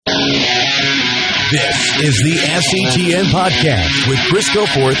This is the SETN Podcast with Chris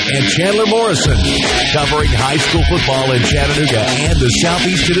Goforth and Chandler Morrison, covering high school football in Chattanooga and the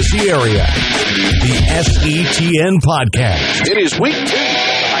Southeast Tennessee area. The SETN Podcast. It is week 2 of the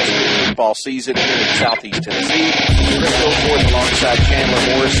high school football season here in Southeast Tennessee. Chris Goforth alongside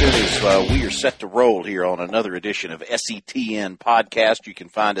Chandler Morrison as we are set to roll here on another edition of SETN Podcast. You can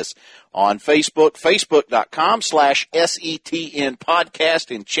find us on Facebook, facebook.com/SETN Podcast.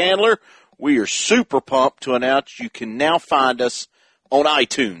 In Chandler, we are super pumped to announce you can now find us on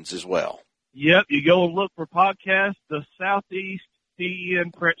iTunes as well. Yep, you go and look for podcasts, the Southeast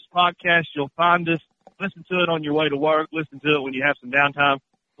TN Preps Podcast. You'll find us. Listen to it on your way to work. Listen to it when you have some downtime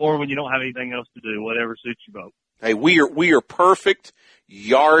or when you don't have anything else to do, whatever suits you both. Hey, we are perfect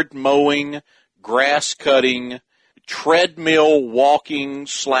yard mowing, grass cutting, treadmill walking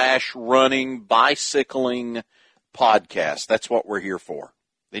 / running, bicycling podcast. That's what we're here for.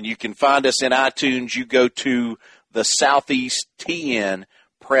 Then you can find us in iTunes. You go to the Southeast TN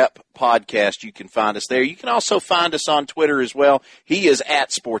Prep Podcast. You can find us there. You can also find us on Twitter as well. He is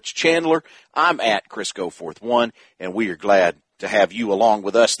at Sports Chandler. I'm at Chris Goforth 1, and we are glad to have you along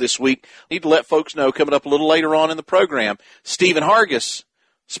with us this week. Need to let folks know, coming up a little later on in the program, Stephen Hargis,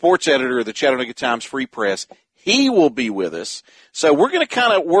 sports editor of the Chattanooga Times Free Press, he will be with us. So we're going to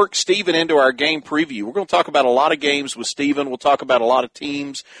kind of work Stephen into our game preview. We're going to talk about a lot of games with Stephen. We'll talk about a lot of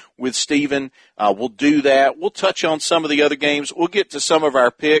teams with Stephen. We'll do that. We'll touch on some of the other games. We'll get to some of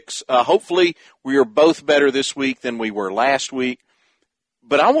our picks. Hopefully we are both better this week than we were last week.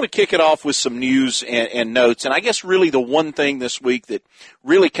 But I want to kick it off with some news and notes. And I guess really the one thing this week that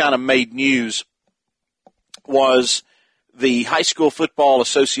really kind of made news was the High School Football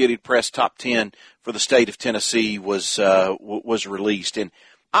Associated Press Top 10 for the state of Tennessee was released. And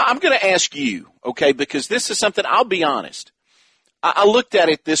I'm going to ask you, okay, because this is something, I'll be honest. I looked at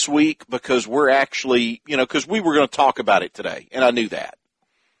it this week because we're actually, because we were going to talk about it today, and I knew that.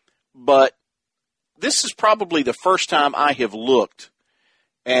 But this is probably the first time I have looked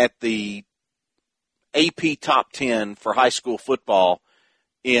at the AP Top 10 for high school football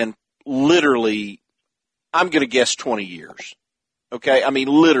in literally, I'm going to guess 20 years. Okay? I mean,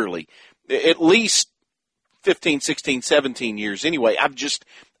 literally. At least 15, 16, 17 years anyway. I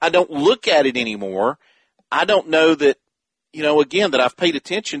don't look at it anymore. I don't know that, again, that I've paid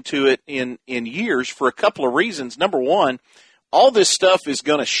attention to it in years for a couple of reasons. Number one, all this stuff is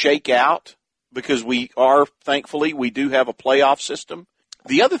going to shake out because thankfully, we do have a playoff system.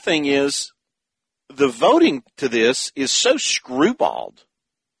 The other thing is the voting to this is so screwballed.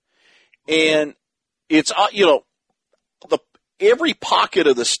 And it's, every pocket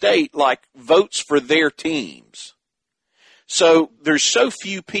of the state, votes for their teams. So there's so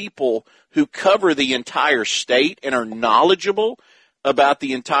few people who cover the entire state and are knowledgeable about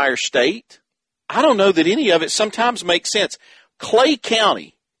the entire state. I don't know that any of it sometimes makes sense. Clay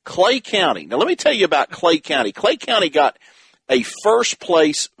County. Now, let me tell you about Clay County. Clay County got a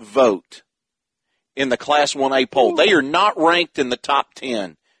first-place vote in the Class 1A poll. They are not ranked in the top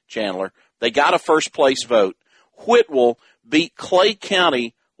 10, Chandler. They got a first-place vote. Whitwell beat Clay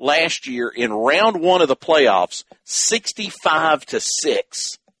County last year in round 1 of the playoffs,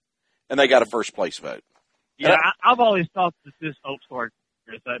 65-6, and they got a first-place vote. Yeah, I've always thought that this sorry,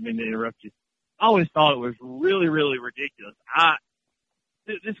 Chris, I didn't mean to interrupt you. I always thought it was really, really ridiculous.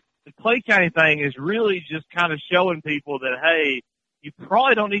 The Clay County thing is really just kind of showing people that, hey, you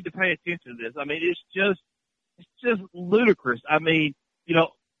probably don't need to pay attention to this. I mean, it's just ludicrous. I mean,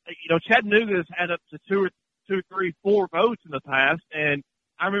 Chattanooga's had up to 2, 3, 4 votes in the past, and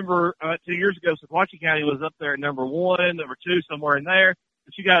I remember 2 years ago, Sequatchie County was up there at number 1, number 2, somewhere in there.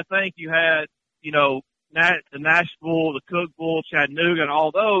 But you got to think you had, the Nashville, the Cookville, Chattanooga, and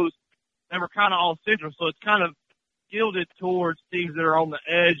all those. They were kind of all central, so it's kind of gilded towards teams that are on the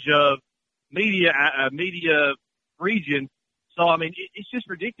edge of media region. So, I mean, it's just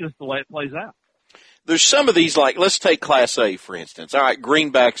ridiculous the way it plays out. There's some of these, let's take Class A, for instance. All right,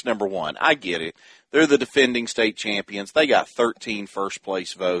 Greenback's number 1. I get it. They're the defending state champions. They got 13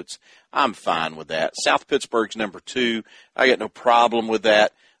 first-place votes. I'm fine with that. South Pittsburgh's number 2. I got no problem with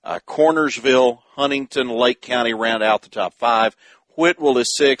that. Cornersville, Huntington, Lake County round out the top 5. Whitwell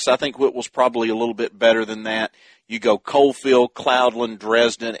is 6. I think Whitwell's probably a little bit better than that. You go Coalfield, Cloudland,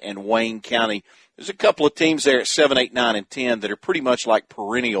 Dresden, and Wayne County. There's a couple of teams there at 7, 8, 9, and 10 that are pretty much like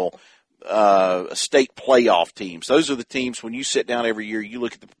perennial state playoff teams. Those are the teams when you sit down every year, you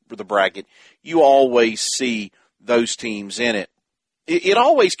look at the bracket, you always see those teams in it. It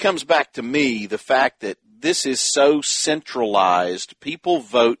always comes back to me, the fact that this is so centralized. People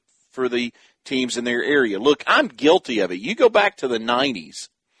vote for the teams in their area. Look, I'm guilty of it. You go back to the 90s.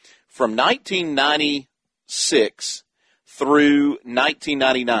 from 1996 through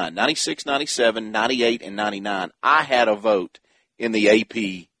 1999, 96, 97, 98, and 99, I had a vote in the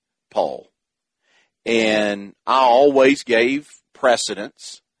AP poll. And I always gave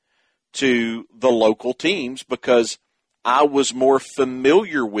precedence to the local teams because I was more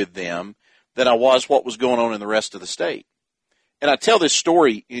familiar with them than I was what was going on in the rest of the state. And I tell this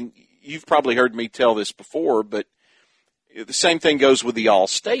story, and you've probably heard me tell this before, but the same thing goes with the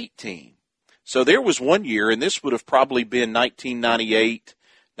All-State team. So there was one year, and this would have probably been 1998,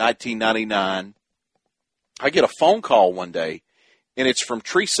 1999. I get a phone call one day, and it's from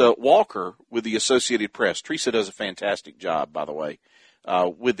Teresa Walker with the Associated Press. Teresa does a fantastic job, by the way,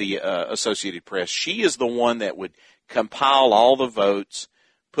 with the Associated Press. She is the one that would compile all the votes,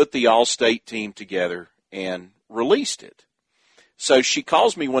 put the All-State team together, and released it. So she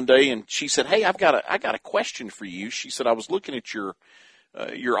calls me one day, and she said, "Hey, I got a question for you." She said, "I was looking at your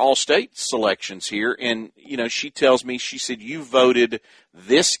All-State selections here," and she tells me, she said, "You voted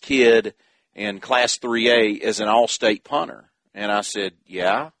this kid in Class 3A as an All-State punter." And I said,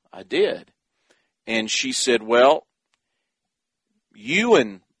 "Yeah, I did." And she said, "Well, you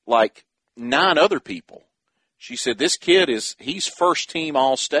and like 9 other people." She said, "This kid he's first team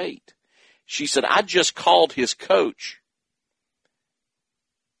All-State." She said, "I just called his coach,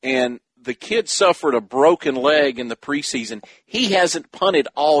 and the kid suffered a broken leg in the preseason. He hasn't punted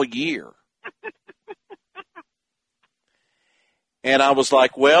all year." And I was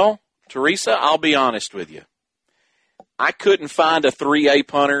like, "Well, Teresa, I'll be honest with you. I couldn't find a 3A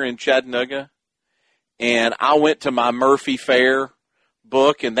punter in Chattanooga, and I went to my Murphy Fair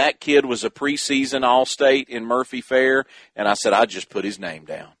book, and that kid was a preseason All-State in Murphy Fair, and I said, I just put his name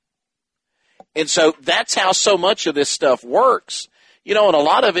down." And so that's how so much of this stuff works. And a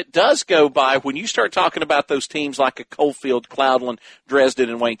lot of it does go by when you start talking about those teams like a Coalfield, Cloudland, Dresden,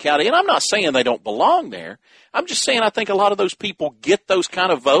 and Wayne County. And I'm not saying they don't belong there. I'm just saying I think a lot of those people get those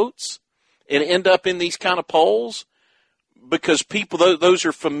kind of votes and end up in these kind of polls because people, those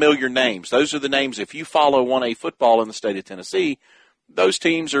are familiar names. Those are the names, if you follow 1A football in the state of Tennessee, those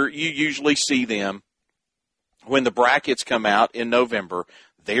teams you usually see them when the brackets come out in November.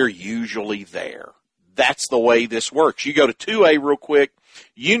 They're usually there. That's the way this works. You go to 2A real quick.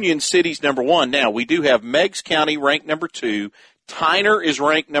 Union City's number 1. Now, we do have Meigs County ranked number 2. Tyner is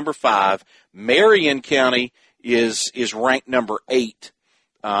ranked number 5. Marion County is ranked number 8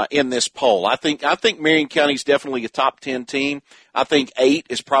 in this poll. I think Marion County is definitely a top 10 team. I think 8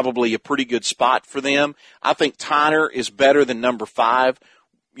 is probably a pretty good spot for them. I think Tyner is better than number 5.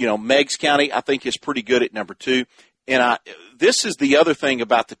 Meigs County I think is pretty good at number 2. And this is the other thing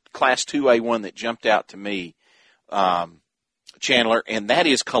about the Class 2A one that jumped out to me, Chandler, and that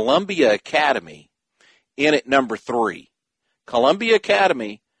is Columbia Academy in at number 3. Columbia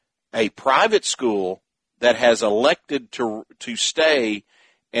Academy, a private school that has elected to stay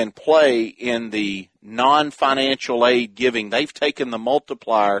and play in the non-financial aid giving. They've taken the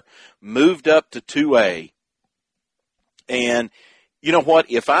multiplier, moved up to 2A. And you know what?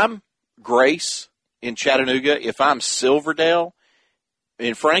 If I'm Grace in Chattanooga, if I'm Silverdale,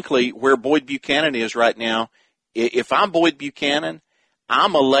 and frankly, where Boyd Buchanan is right now, if I'm Boyd Buchanan,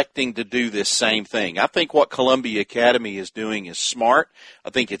 I'm electing to do this same thing. I think what Columbia Academy is doing is smart.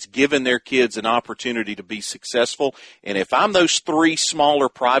 I think it's given their kids an opportunity to be successful. And if I'm those 3 smaller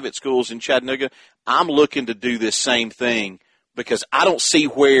private schools in Chattanooga, I'm looking to do this same thing because I don't see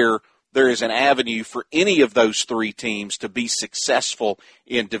where there is an avenue for any of those 3 teams to be successful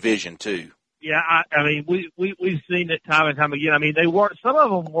in Division II. Yeah, I mean, we've seen it time and time again. I mean, some of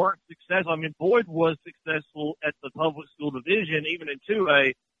them weren't successful. I mean, Boyd was successful at the public school division, even in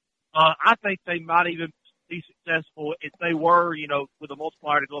 2A. I think they might even be successful if they were, with a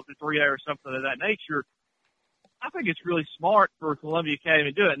multiplier to go up to 3A or something of that nature. I think it's really smart for Columbia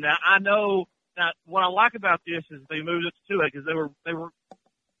Academy to do it. Now, what I like about this is they moved up to 2A because they were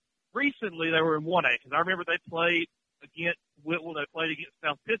recently they were in 1A because I remember they played against Whitwell, they played against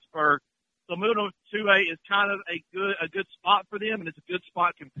South Pittsburgh. So moving on to 2A is kind of a good spot for them, and it's a good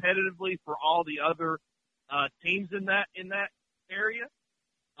spot competitively for all the other teams in that area.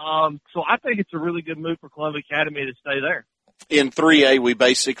 So I think it's a really good move for Columbia Academy to stay there. In 3A, we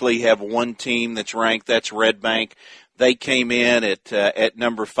basically have one team that's ranked. That's Red Bank. They came in at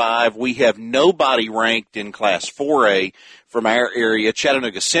number 5. We have nobody ranked in Class 4A from our area.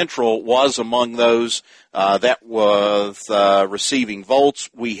 Chattanooga Central was among those that was receiving votes.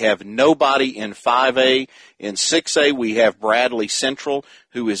 We have nobody in 5A. In 6A, we have Bradley Central,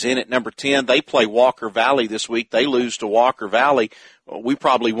 who is in at number 10. They play Walker Valley this week. They lose to Walker Valley. We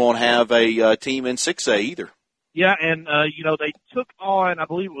probably won't have a team in 6A either. Yeah, and, they took on, I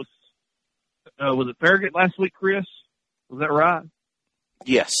believe it was was it Farragut last week, Chris? Was that right?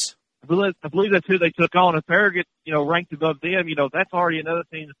 Yes. I believe that's who they took on. And Farragut, ranked above them, that's already another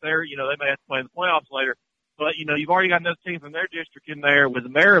team that's there. They may have to play in the playoffs later. But, you've already got another team from their district in there with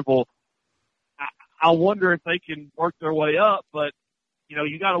Maryville. I wonder if they can work their way up. But,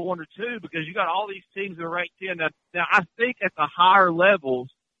 you got to wonder, too, because you got all these teams that are ranked 10. Now, I think at the higher levels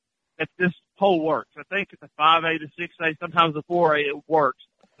that this poll works. I think at the 5A to 6A, sometimes the 4A, it works.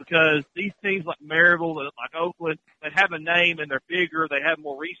 Because these teams like Maryville, like Oakland, that have a name and they're bigger, they have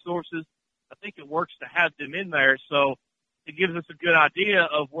more resources, I think it works to have them in there. So it gives us a good idea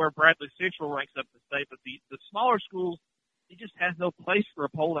of where Bradley Central ranks up the state. But the smaller schools, it just has no place for a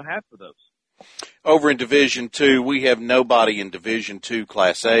poll to have for those. Over in Division II, we have nobody in Division II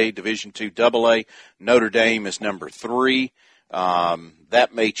Class A. Division II AA, Notre Dame is number 3.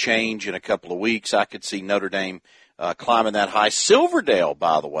 That may change in a couple of weeks. I could see Notre Dame climbing that high. Silverdale,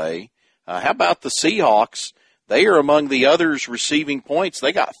 by the way, how about the Seahawks? They are among the others receiving points.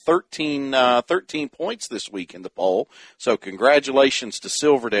 They got 13 points this week in the poll. So congratulations to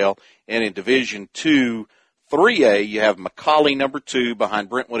Silverdale. And in Division II 3A, you have McCallie number 2 behind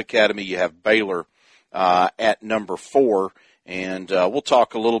Brentwood Academy. You have Baylor at number 4. And we'll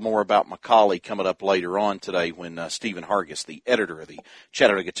talk a little more about McCallie coming up later on today when Stephen Hargis, the editor of the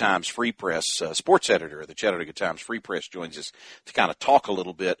Chattanooga Times Free Press, sports editor of the Chattanooga Times Free Press, joins us to kind of talk a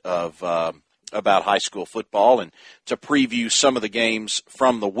little bit of about high school football and to preview some of the games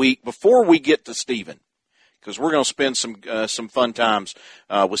from the week. Before we get to Stephen, because we're going to spend some fun times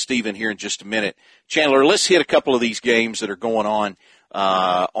with Stephen here in just a minute. Chandler, let's hit a couple of these games that are going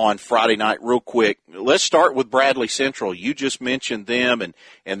on Friday night real quick. Let's start with Bradley Central. You just mentioned them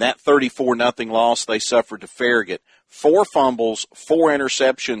and that 34-0 loss they suffered to Farragut. 4 fumbles, 4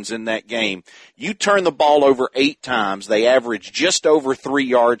 interceptions in that game. You turn the ball over 8 times. They average just over 3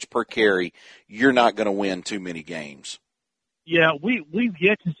 yards per carry. You're not going to win too many games. Yeah, we've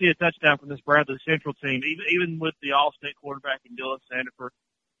yet to see a touchdown from this Bradley Central team, even with the All-State quarterback in Dylan Sandiford.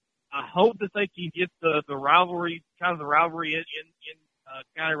 I hope that they can get the rivalry, kind of the rivalry in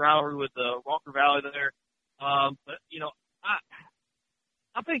county rivalry with Walker Valley there. But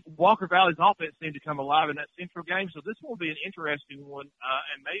I think Walker Valley's offense seemed to come alive in that Central game, so this will be an interesting one,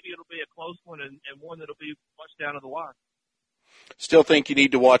 and maybe it'll be a close one and one that'll be much down to the wire. Still think you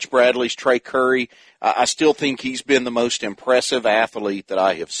need to watch Bradley's Trey Curry. I still think he's been the most impressive athlete that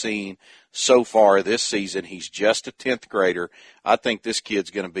I have seen so far this season. He's just a 10th grader. I think this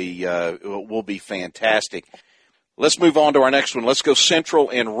kid's going to be will be fantastic. Let's move on to our next one. Let's go Central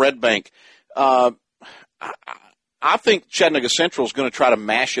and Red Bank. I think Chattanooga Central is going to try to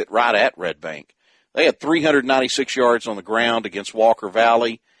mash it right at Red Bank. They had 396 yards on the ground against Walker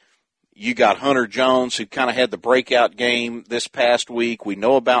Valley. You got Hunter Jones, who kind of had the breakout game this past week. We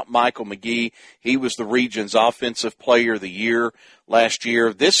know about Michael McGee. He was the region's offensive player of the year last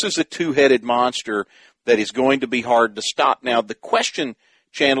year. This is a two-headed monster that is going to be hard to stop. Now, the question,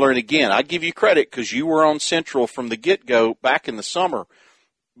 Chandler, and again, I give you credit because you were on Central from the get-go back in the summer,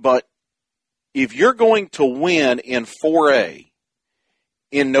 but if you're going to win in 4A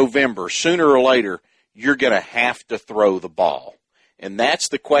in November, sooner or later, you're going to have to throw the ball. And that's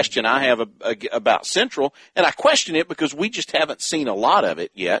the question I have about Central, and I question it because we just haven't seen a lot of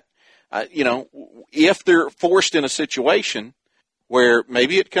it yet. If they're forced in a situation where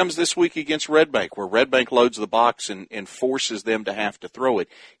maybe it comes this week against Red Bank, where Red Bank loads the box and forces them to have to throw it,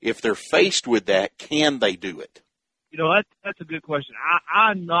 if they're faced with that, can they do it? That's a good question.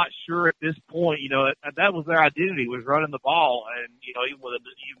 I'm not sure at this point. That was their identity, was running the ball, and even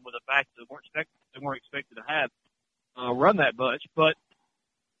with the fact that they weren't expected to have run that much. But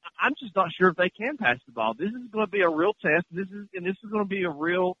I'm just not sure if they can pass the ball. This is going to be a real test. This is going to be a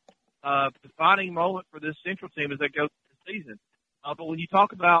real defining moment for this Central team as they go through the season. But when you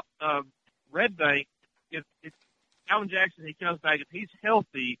talk about Red Bank, if Calvin Jackson, he comes back, if he's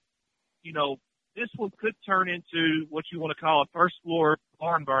healthy, this one could turn into what you want to call a first floor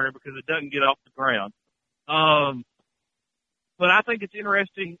barn burner because it doesn't get off the ground. But I think it's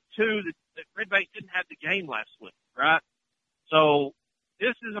interesting too that Red Bank didn't have the game last week, right? So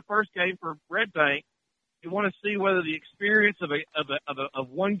this is a first game for Red Bank. You want to see whether the experience of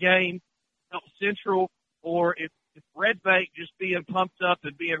one game helps Central, or if Red Bank just being pumped up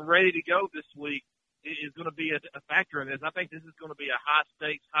and being ready to go this week is going to be a factor in this. I think this is going to be a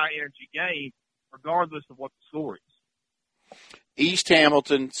high-stakes, high-energy game, regardless of what the score is. East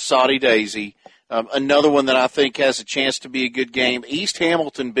Hamilton, Soddy Daisy, another one that I think has a chance to be a good game. East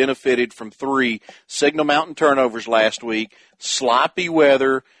Hamilton benefited from 3 Signal Mountain turnovers last week, sloppy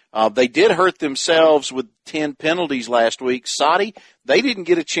weather, They did hurt themselves with 10 penalties last week. Saudi, they didn't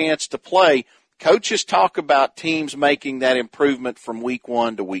get a chance to play. Coaches talk about teams making that improvement from week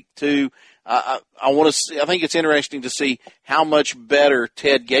 1 to week 2. I think it's interesting to see how much better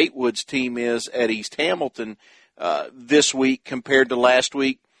Ted Gatewood's team is at East Hamilton this week compared to last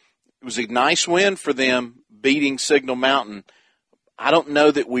week. It was a nice win for them beating Signal Mountain. I don't know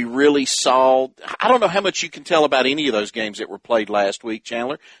that we really saw – I don't know how much you can tell about any of those games that were played last week,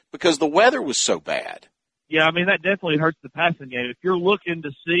 Chandler, because the weather was so bad. Yeah, I mean, that definitely hurts the passing game. If you're looking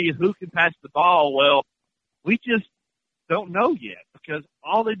to see who can pass the ball, well, we just don't know yet because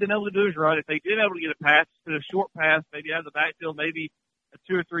all they've been able to do is run. If they did able to get a pass, to a short pass, maybe out of the backfield, maybe a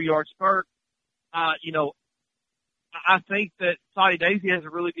 2 or 3 yard spurt, I think that Saudi Daisy has a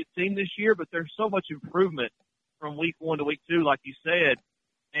really good team this year, but there's so much improvement from week 1 to week 2, like you said.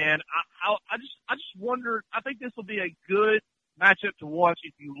 And I just wonder, I think this will be a good matchup to watch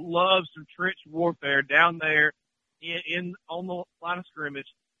if you love some trench warfare down there on the line of scrimmage.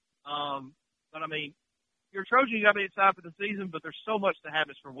 But I mean, you're Trojan, you got to be excited for the season, but there's so much that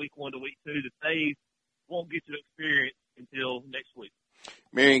happens from week 1 to week 2 that they won't get to experience until next week.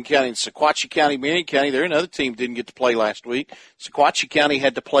 Marion County and Sequatchie County. Marion County, they're another team didn't get to play last week. Sequatchie County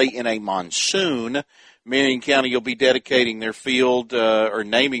had to play in a monsoon. Marion County will be dedicating their field or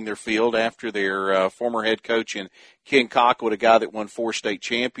naming their field after their former head coach in Ken Cockwood, a guy that won 4 state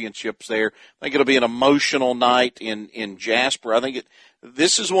championships there. I think it'll be an emotional night in Jasper. I think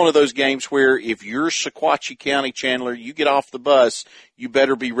this is one of those games where if you're Sequatchie County, Chandler, you get off the bus, you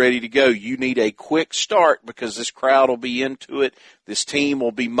better be ready to go. You need a quick start because this crowd will be into it. This team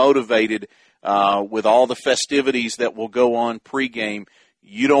will be motivated with all the festivities that will go on pregame.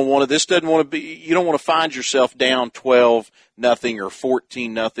 You don't want to. You don't want to find yourself down 12-0 or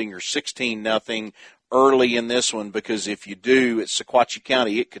 14-0 or 16-0 early in this one because if you do, at Sequatchie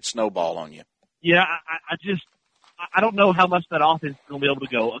County, it could snowball on you. Yeah, I don't know how much that offense is going to be able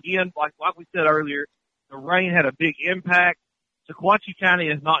to go. Again, like we said earlier, the rain had a big impact. Sequatchie County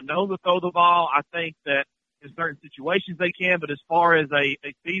is not known to throw the ball. I think that in certain situations they can, but as far as a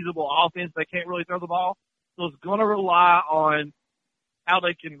feasible offense, they can't really throw the ball. So it's going to rely on how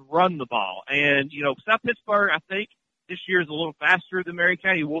they can run the ball. And, South Pittsburgh, I think this year is a little faster than Marion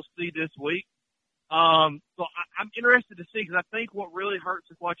County. We'll see this week. So I'm interested to see because I think what really hurt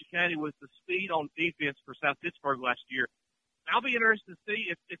Sequatchie County was the speed on defense for South Pittsburgh last year. I'll be interested to see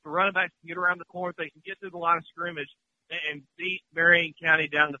if the running backs can get around the corner, if they can get through the line of scrimmage and beat Marion County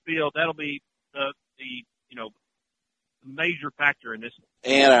down the field. That'll be the major factor in this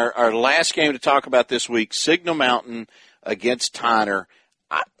one. And our last game to talk about this week, Signal Mountain against Tyner.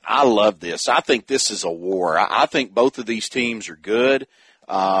 I love this. I think this is a war. I think both of these teams are good.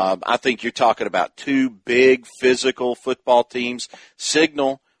 I think you're talking about 2 big physical football teams.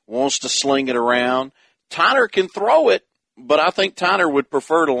 Signal wants to sling it around. Tyner can throw it, but I think Tyner would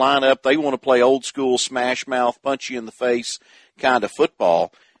prefer to line up. They want to play old school smash mouth, punch you in the face kind of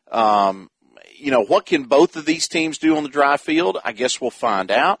football. What can both of these teams do on the dry field? I guess we'll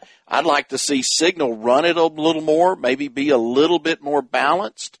find out. I'd like to see Signal run it a little more, maybe be a little bit more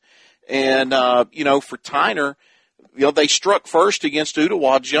balanced. And, for Tyner, they struck first against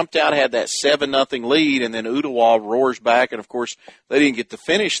Ooltewah, jumped out, had that 7-0 lead, and then Ooltewah roars back. And, of course, they didn't get to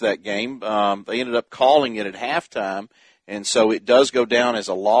finish that game. They ended up calling it at halftime. And so it does go down as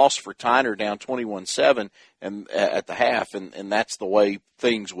a loss for Tyner, down 21-7 and at the half, and that's the way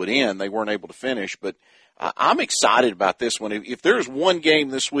things would end. They weren't able to finish. But I'm excited about this one. If there's one game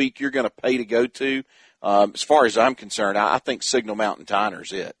this week you're going to pay to go to, as far as I'm concerned, I think Signal Mountain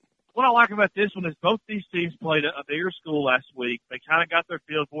Tyner's it. What I like about this one is both these teams played a bigger school last week. They kind of got their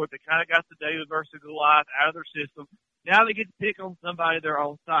feel for it. They kind of got the David versus Goliath out of their system. Now they get to pick on somebody their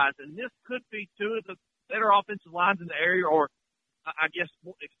own size. And this could be 2 of the better offensive lines in the area, or I guess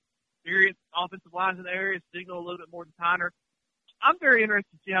more experienced offensive lines in the area, Signal a little bit more than Tyner. I'm very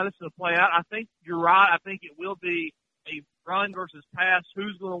interested to see how this is going to play out. I think you're right. I think it will be a run versus pass.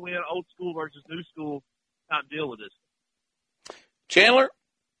 Who's going to win, old school versus new school type deal with this? Chandler,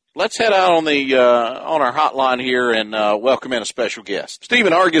 let's head out on our hotline here and welcome in a special guest.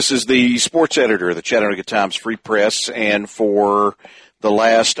 Stephen Hargis is the sports editor of the Chattanooga Times Free Press, and for the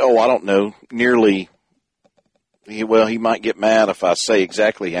last, nearly – he might get mad if I say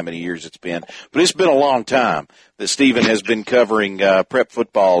exactly how many years it's been, but it's been a long time that Stephen has been covering prep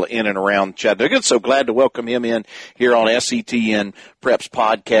football in and around Chattanooga. So glad to welcome him in here on SETN Preps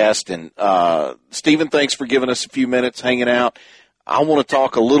podcast. And Stephen, thanks for giving us a few minutes hanging out. I want to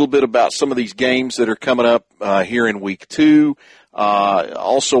talk a little bit about some of these games that are coming up here in week 2.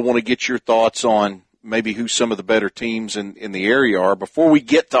 Also want to get your thoughts on maybe who some of the better teams in the area are. Before we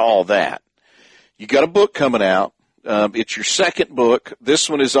get to all that, you got a book coming out. It's your second book. This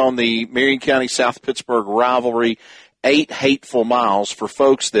one is on the Marion County South Pittsburgh rivalry, 8 Hateful Miles, for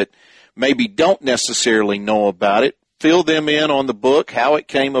folks that maybe don't necessarily know about it. Fill them in on the book, how it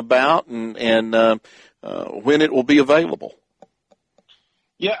came about, and when it will be available.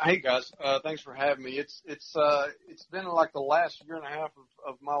 Yeah, hey guys, thanks for having me. It's been like the last year and a half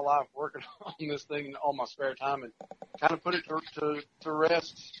of my life working on this thing in all my spare time, and kind of put it to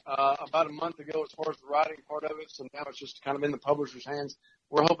rest about a month ago as far as the writing part of it. So now it's just kind of in the publisher's hands.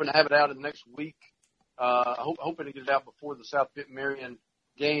 We're hoping to have it out in the next week. Hoping to get it out before the South Pitt Marion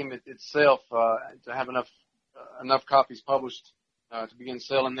game itself to have enough copies published to begin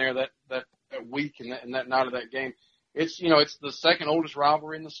selling there that week and that night of that game. It's the second oldest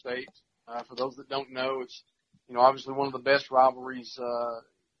rivalry in the state. For those that don't know, it's obviously one of the best rivalries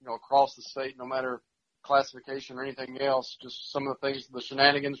across the state, no matter classification or anything else. Just some of the things, the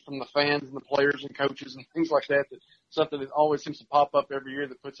shenanigans from the fans and the players and coaches and things like that. Something that always seems to pop up every year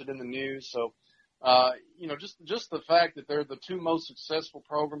that puts it in the news. So, just the fact that they're the two most successful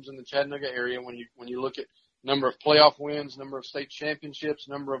programs in the Chattanooga area when you look at number of playoff wins, number of state championships,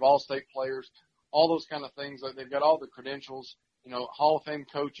 number of all-state players, all those kind of things. Like, they've got all the credentials, Hall of Fame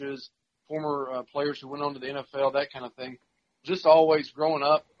coaches, former players who went on to the NFL, that kind of thing. Just always growing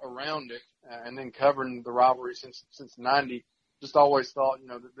up around it and then covering the rivalry since 90, just always thought,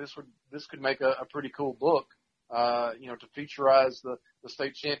 that this could make a pretty cool book, to featurize the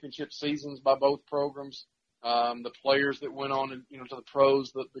state championship seasons by both programs, the players that went on and, to the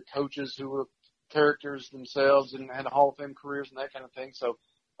pros, the coaches who were characters themselves and had Hall of Fame careers and that kind of thing. So,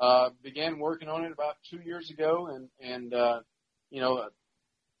 began working on it about 2 years ago and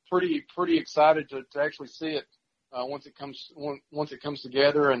pretty excited to actually see it, once it comes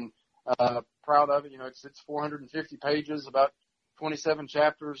together, and, proud of it. It's 450 pages, about 27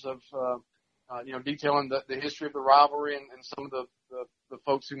 chapters of, detailing the history of the rivalry and some of the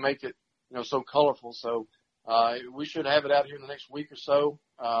folks who make it, so colorful. So, we should have it out here in the next week or so.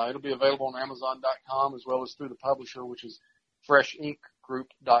 It'll be available on Amazon.com as well as through the publisher, which is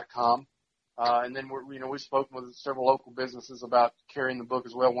FreshInkGroup.com. And then we've spoken with several local businesses about carrying the book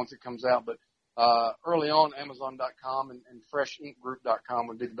as well once it comes out. But, early on, Amazon.com and FreshInkGroup.com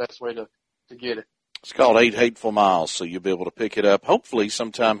would be the best way to get it. It's called 8 Hateful Miles, so you'll be able to pick it up hopefully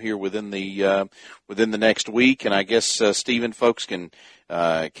sometime here within the next week. And I guess Stephen, folks can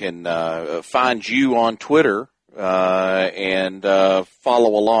find you on Twitter and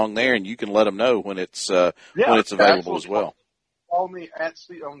follow along there, and you can let them know when it's available absolutely. As well. Follow me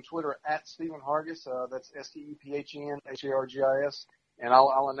on Twitter at Stephen Hargis. That's StephenHargis, and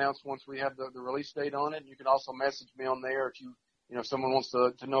I'll announce once we have the release date on it. You can also message me on there if if someone wants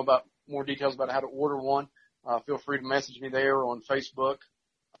to know about more details about how to order one. Feel free to message me there or on Facebook.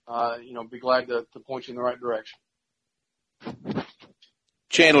 Be glad to point you in the right direction.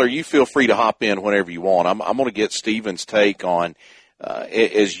 Chandler, you feel free to hop in whenever you want. I'm going to get Stephen's take on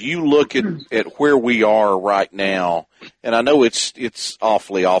as you look at where we are right now, and I know it's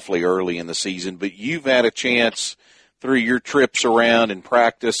awfully early in the season, but you've had a chance through your trips around and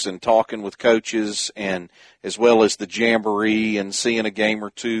practice and talking with coaches, and as well as the Jamboree and seeing a game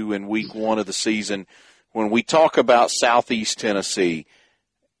or two in week 1 of the season. When we talk about Southeast Tennessee,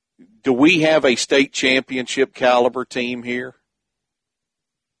 do we have a state championship caliber team here?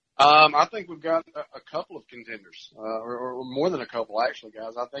 I think we've got a couple of contenders, or more than a couple, actually,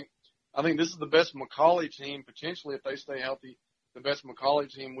 guys. I think this is the best McCallie team, potentially, if they stay healthy, the best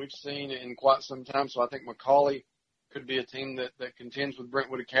McCallie team we've seen in quite some time. So I think McCallie could be a team that contends with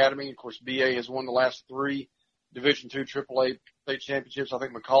Brentwood Academy. Of course, BA has won the last 3 Division II AAA state championships. I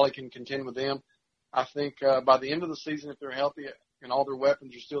think McCallie can contend with them. I think by the end of the season, if they're healthy and all their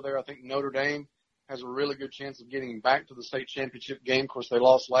weapons are still there, I think Notre Dame has a really good chance of getting back to the state championship game. Of course, they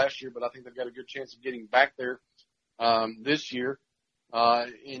lost last year, but I think they've got a good chance of getting back there this year.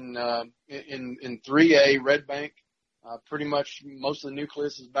 In 3A, Red Bank, pretty much most of the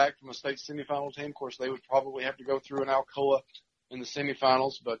nucleus is back from a state semifinal team. Of course, they would probably have to go through an Alcoa in the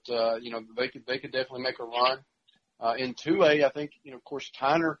semifinals, but they could definitely make a run. In 2A, I think of course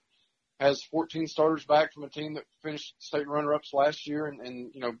Tyner has 14 starters back from a team that finished state runner-ups last year,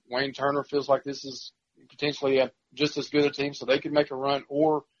 and Wayne Turner feels like this is potentially just as good a team, so they could make a run.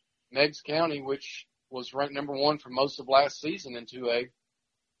 Or Meigs County, which was ranked number 1 for most of last season in 2A,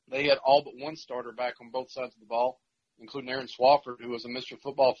 they had all but one starter back on both sides of the ball, including Aaron Swafford, who was a Mr.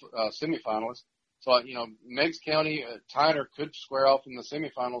 Football semifinalist. So, Meigs County, Tyner could square off in the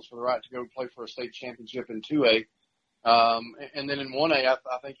semifinals for the right to go play for a state championship in 2A. And then in 1A,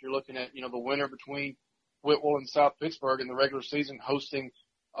 I think you're looking at, the winner between Whitwell and South Pittsburgh in the regular season hosting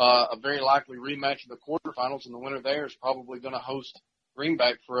a very likely rematch of the quarterfinals, and the winner there is probably going to host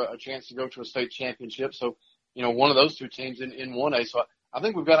Greenback for a chance to go to a state championship. So, one of those two teams in 1A. So I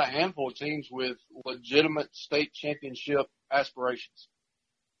think we've got a handful of teams with legitimate state championship aspirations.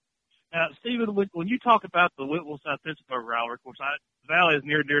 Now, Stephen, when you talk about the Whitwell-South Pittsburgh rivalry, of course, the Valley is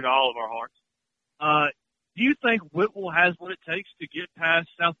near and dear to all of our hearts. Do you think Whitwell has what it takes to get past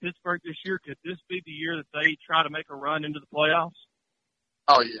South Pittsburgh this year? Could this be the year that they try to make a run into the playoffs?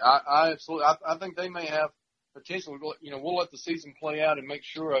 Oh, yeah, I absolutely. I think they may have potential. We'll let the season play out and make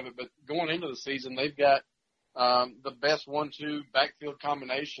sure of it. But going into the season, they've got the best 1-2 backfield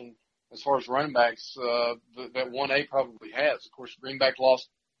combination as far as running backs that 1A probably has. Of course, Greenback lost,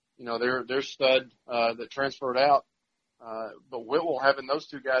 their stud that transferred out. But Whitwell having those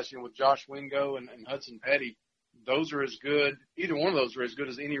two guys, with Josh Wingo and Hudson Petty, those are as good. Either one of those are as good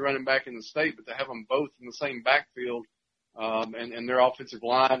as any running back in the state. But to have them both in the same backfield, and their offensive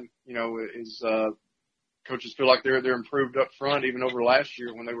line, is coaches feel like they're improved up front even over last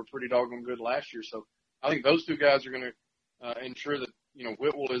year when they were pretty doggone good last year. So I think those two guys are going to ensure that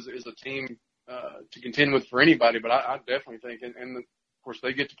Whitwell is a team to contend with for anybody. But I definitely think, and of course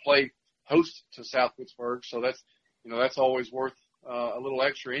they get to play host to South Pittsburgh, so that's always worth a little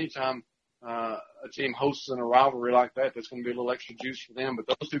extra. Anytime a team hosts in a rivalry like that, that's going to be a little extra juice for them.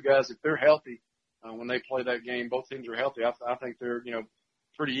 But those two guys, if they're healthy when they play that game, both teams are healthy. I think they're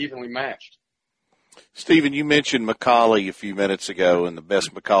pretty evenly matched. Stephen, you mentioned McCallie a few minutes ago and the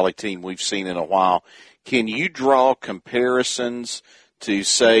best McCallie team we've seen in a while. Can you draw comparisons to,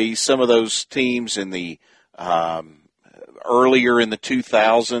 say, some of those teams in the earlier in the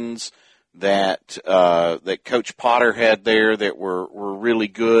 2000s that Coach Potter had there that were really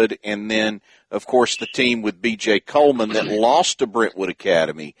good, and then, of course, the team with B.J. Coleman that lost to Brentwood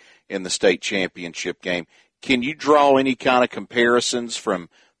Academy in the state championship game? Can you draw any kind of comparisons from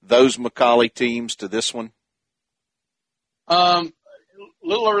those McCallie teams to this one? A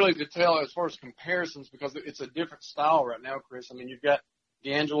little early to tell as far as comparisons because it's a different style right now, Chris. I mean, you've got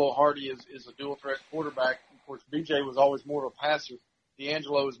D'Angelo Hardy is a dual threat quarterback. Of course, BJ was always more of a passer.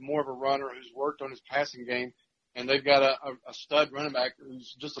 D'Angelo is more of a runner who's worked on his passing game. And they've got a stud running back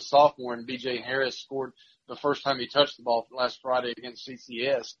who's just a sophomore, and B.J. Harris scored the first time he touched the ball last Friday against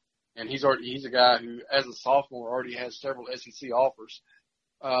CCS. And he's a guy who, as a sophomore, already has several SEC offers.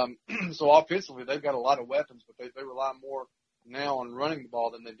 So offensively, they've got a lot of weapons, but they rely more now on running the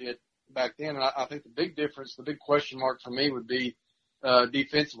ball than they did back then. And I think the big difference, the big question mark for me would be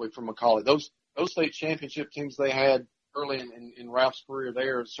defensively for McCallie. Those state championship teams they had early in Ralph's career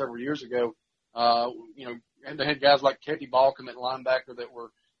there several years ago, and they had guys like Ketty Balcom at linebacker that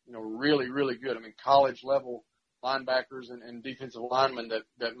were, really, really good. I mean, college level linebackers and defensive linemen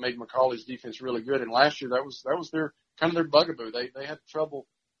that made McCallie's defense really good. And last year that was their kind of their bugaboo. They had trouble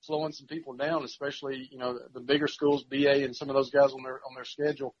slowing some people down, especially, the bigger schools, BA and some of those guys on their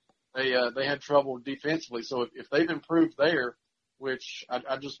schedule. They had trouble defensively. So if they've improved there, which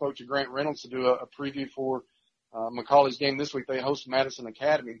I just spoke to Grant Reynolds to do a preview for McCallie's game this week. They host Madison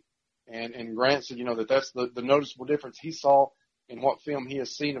Academy. And Grant said, that's the noticeable difference he saw in what film he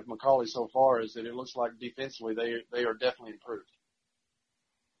has seen of McCallie so far is that it looks like defensively they are definitely improved.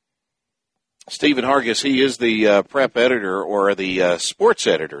 Stephen Hargis, he is the prep editor or the sports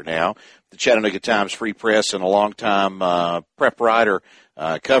editor now, the Chattanooga Times Free Press, and a longtime prep writer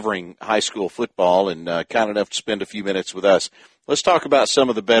covering high school football, and kind enough to spend a few minutes with us. Let's talk about some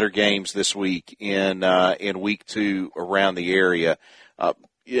of the better games this week in week 2 around the area.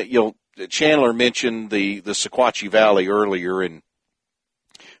 Chandler mentioned the Sequatchie Valley earlier, and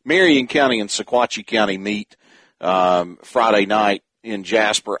Marion County and Sequatchie County meet Friday night in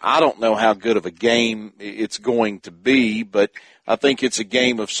Jasper. I don't know how good of a game it's going to be, but I think it's a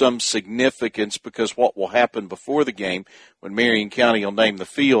game of some significance because what will happen before the game when Marion County will name the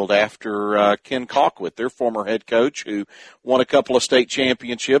field after Ken Colquitt, their former head coach, who won a couple of state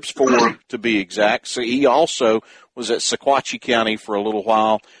championships, 4 to be exact. So he also was at Sequatchie County for a little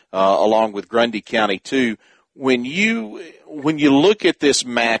while, along with Grundy County too. When you look at this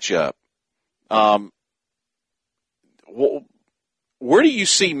matchup, where do you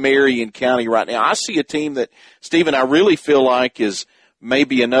see Marion County right now? I see a team that, Stephen, I really feel like is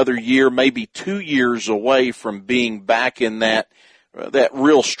maybe another year, maybe 2 years away from being back in that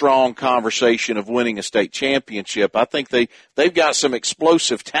real strong conversation of winning a state championship. I think they've got some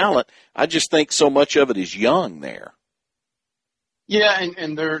explosive talent. I just think so much of it is young there. Yeah,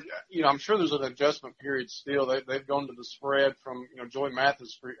 and they're, I'm sure there's an adjustment period still. They've gone to the spread from, Joey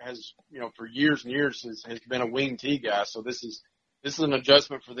Mathis has, for years and years has been a wing T guy. So this is an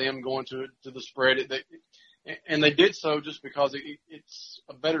adjustment for them going to the spread. And they did so just because it's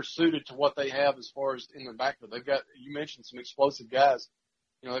a better suited to what they have as far as in their backfield. They've got, you mentioned some explosive guys.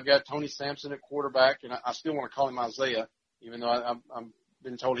 They've got Tony Sampson at quarterback, and I still want to call him Isaiah, even though I've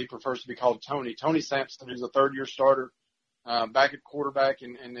been told he prefers to be called Tony. Tony Sampson, who's a third-year starter, back at quarterback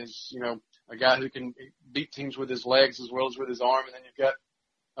and is, a guy who can beat teams with his legs as well as with his arm. And then you've got,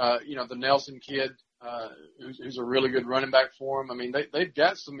 the Nelson kid, who's a really good running back for him. I mean, they've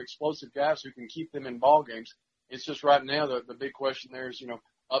got some explosive guys who can keep them in ball games. It's just right now the big question there is,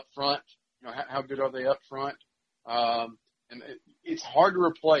 up front, how good are they up front? And it's hard to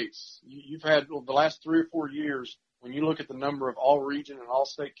replace. You've had the last 3 or 4 years, when you look at the number of all region and all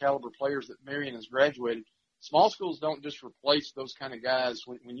state caliber players that Marion has graduated, small schools don't just replace those kind of guys.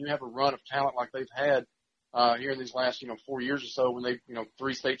 When you have a run of talent like they've had here in these last 4 years or so, when they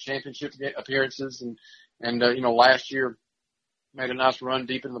 3 state championship appearances and last year made a nice run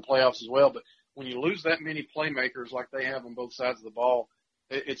deep in the playoffs as well. But when you lose that many playmakers like they have on both sides of the ball,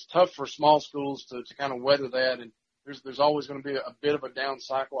 it's tough for small schools to kind of weather that. And there's always going to be a bit of a down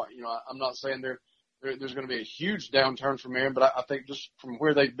cycle. I'm not saying there's going to be a huge downturn for Marion, but I think just from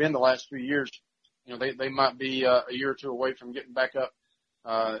where they've been the last few years, they might be a year or two away from getting back up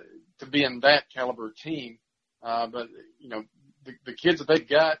to being that caliber team. But the kids that they've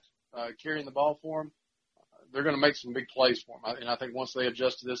got carrying the ball for them, they're going to make some big plays for them. And I think once they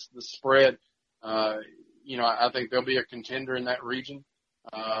adjust to this spread, I think they'll be a contender in that region.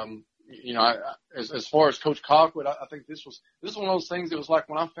 As far as Coach Colquitt, I think this was one of those things that was like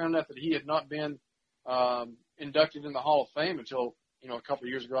when I found out that he had not been inducted in the Hall of Fame until a couple of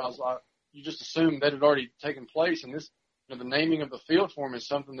years ago. I was like, you just assumed that had already taken place, and this the naming of the field for him is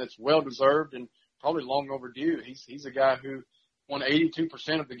something that's well deserved and probably long overdue. He's a guy who won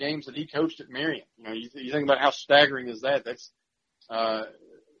 82% of the games that he coached at Marion. You think about how staggering is that? That's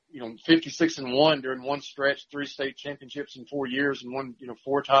 56-1 during one stretch, 3 state championships in 4 years, and won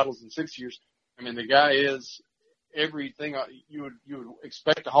 4 titles in 6 years. I mean, the guy is everything you would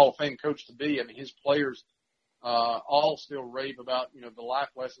expect a Hall of Fame coach to be. I mean, his players all still rave about the life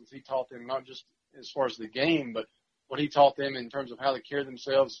lessons he taught them, not just as far as the game, but what he taught them in terms of how they carry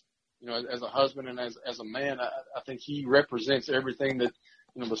themselves, as a husband and as a man. I think he represents everything that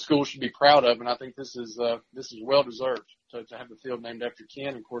the school should be proud of, and I think this is well deserved to have the field named after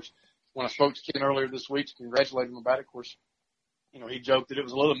Ken. Of course, when I spoke to Ken earlier this week to congratulate him about it, of course, he joked that it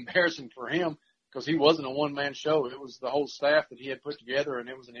was a little embarrassing for him because he wasn't a one-man show. It was the whole staff that he had put together, and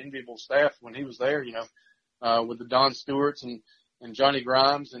it was an enviable staff when he was there, with the Don Stewarts and Johnny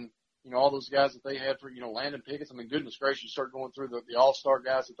Grimes and, all those guys that they had for, Landon Pickett's. I mean, goodness gracious, you start going through the all-star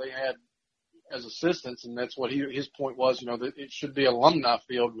guys that they had as assistants, and that's what his point was, that it should be alumni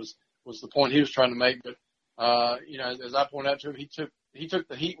field was the point he was trying to make. But, as I pointed out to him, he took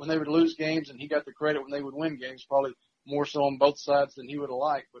the heat when they would lose games, and he got the credit when they would win games, probably more so on both sides than he would have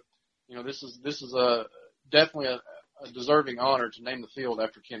liked. But, this is definitely a deserving honor to name the field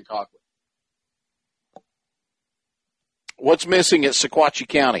after Ken Colquitt. What's missing at Sequatchie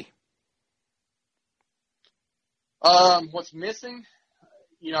County? What's missing?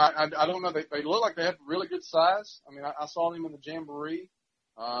 I don't know. They look like they have really good size. I mean, I saw them in the Jamboree.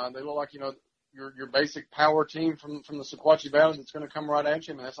 They look like, your basic power team from the Sequatchie Valley that's going to come right at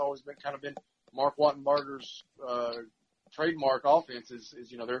you. I mean, that's always been Mark Wattenbarger's, trademark offense is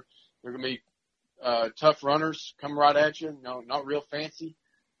they're going to be, tough runners, come right at you. Not real fancy.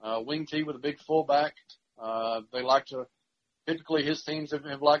 Wing tee with a big fullback. They like to, typically his teams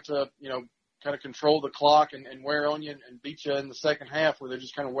have liked to, kind of control the clock and wear on you and beat you in the second half where they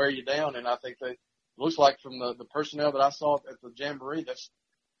just kind of wear you down. And I think it looks like from the personnel that I saw at the Jamboree, that's,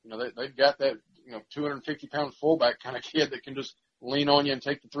 they've got that, 250-pound fullback kind of kid that can just lean on you and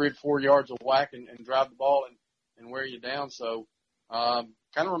take the 3 or 4 yards of whack and drive the ball and wear you down. So, kind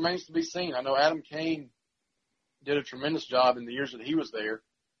of remains to be seen. I know Adam Kane did a tremendous job in the years that he was there.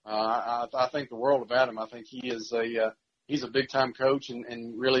 I think the world of Adam. I think he is he's a big time coach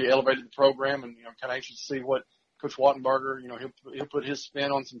and really elevated the program, and kind of anxious to see what Coach Wattenbarger, he'll put his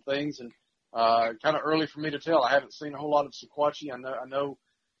spin on some things, and kind of early for me to tell. I haven't seen a whole lot of Sequatchie. I know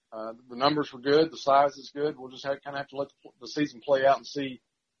the numbers were good, the size is good. We'll just kind of have to let the season play out and see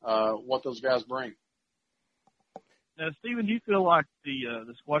what those guys bring. Now, Stephen, do you feel like the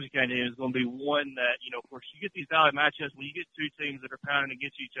Sequatchie County game is going to be one that, of course, you get these valley matchups when you get 2 teams that are pounding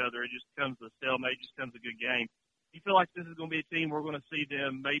against each other, it just becomes a stalemate, it just becomes a good game. you feel like this is going to be a team we're going to see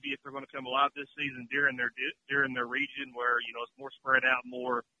them maybe if they're going to come alive this season during their region where it's more spread out,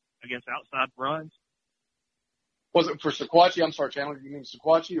 more against outside runs? Was it for Sequatchie? I'm sorry, Chandler. You mean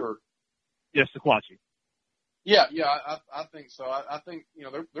Sequatchie or? Yes, Sequatchie. Yeah, I think so. I think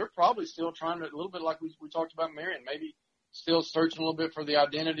they're probably still trying to, a little bit like we talked about Marion, maybe still searching a little bit for the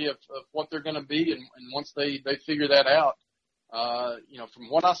identity of what they're going to be, and once they figure that out, from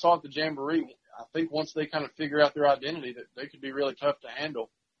what I saw at the Jamboree, I think once they kind of figure out their identity, that they could be really tough to handle.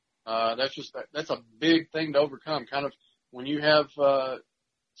 That's a big thing to overcome. Kind of when you have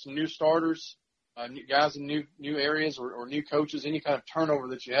some new starters, new guys in new areas, or new coaches, any kind of turnover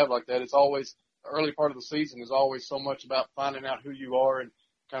that you have like that, it's always the early part of the season is always so much about finding out who you are and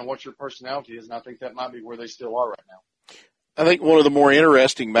kind of what your personality is. And I think that might be where they still are right now. I think one of the more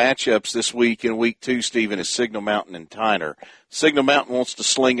interesting matchups this week in week 2, Stephen, is Signal Mountain and Tyner. Signal Mountain wants to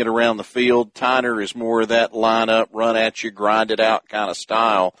sling it around the field. Tyner is more of that line up, run at you, grind it out kind of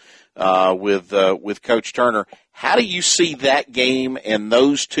style with Coach Turner. How do you see that game and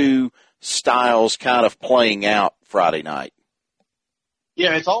those two styles kind of playing out Friday night?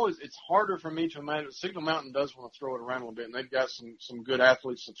 Yeah, it's harder for me to imagine. Signal Mountain does want to throw it around a little bit, and they've got some good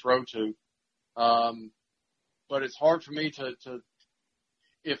athletes to throw to. But it's hard for me to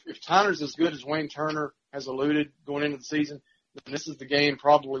if Tyner's as good as Wayne Turner has alluded going into the season, then this is the game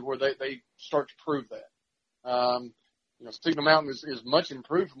probably where they start to prove that. Signal Mountain is much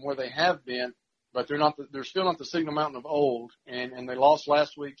improved from where they have been, but they're still not the Signal Mountain of old, and they lost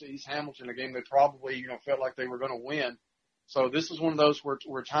last week to East Hamilton, a game they probably felt like they were going to win. So this is one of those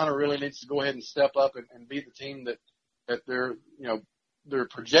where Tyner really needs to go ahead and step up and be the team that they're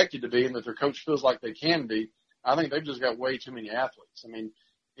projected to be, and that their coach feels like they can be. I think they've just got way too many athletes. I mean,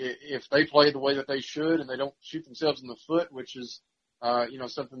 if they play the way that they should and they don't shoot themselves in the foot, which is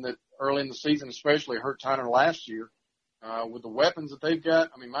something that early in the season especially hurt Tyner last year, with the weapons that they've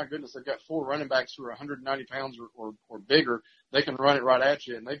got. I mean, my goodness, they've got 4 running backs who are 190 pounds or bigger. They can run it right at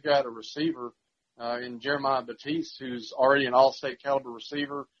you, and they've got a receiver in Jeremiah Batiste, who's already an all-state caliber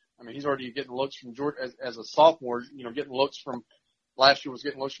receiver. I mean, he's already getting looks from Georgia as a sophomore, getting looks from last year was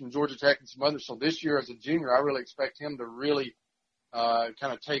getting looks from Georgia Tech and some others. So this year as a junior, I really expect him to really kind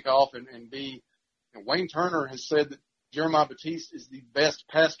of take off and be. Wayne Turner has said that Jeremiah Batiste is the best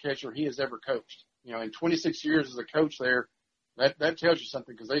pass catcher he has ever coached. In 26 years as a coach there, that tells you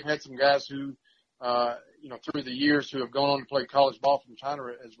something, because they've had some guys who, through the years who have gone on to play college ball from China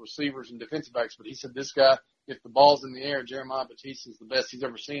as receivers and defensive backs. But he said this guy, if the ball's in the air, Jeremiah Batiste is the best he's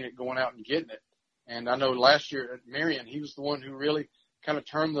ever seen it, going out and getting it. And I know last year at Marion, he was the one who really kind of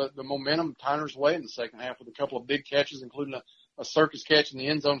turned the momentum Tyner's way in the second half with a couple of big catches, including a circus catch in the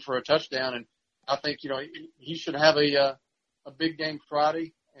end zone for a touchdown. And I think, he should have a big game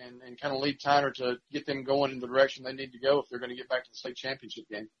Friday and kind of lead Tyner to get them going in the direction they need to go if they're going to get back to the state championship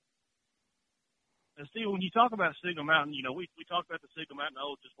game. And Steve, when you talk about Signal Mountain, we talked about the Signal Mountain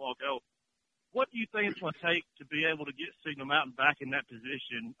Old just a while ago. What do you think it's going to take to be able to get Signal Mountain back in that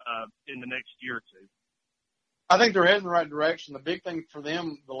position in the next year or two? I think they're heading in the right direction. The big thing for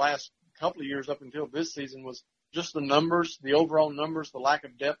them the last couple of years up until this season was just the numbers, the overall numbers, the lack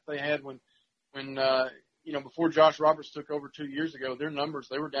of depth they had when before Josh Roberts took over 2 years ago, their numbers,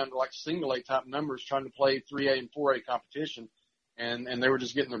 they were down to like single A type numbers trying to play 3A and 4A competition, and they were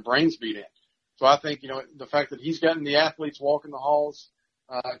just getting their brains beat in. So I think, the fact that he's gotten the athletes walking the halls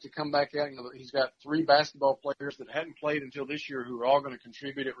to come back out, he's got 3 basketball players that hadn't played until this year who are all going to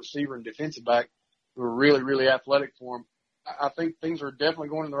contribute at receiver and defensive back, who are really, really athletic for him. I think things are definitely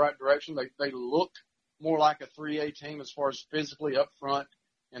going in the right direction. They look more like a 3A team as far as physically up front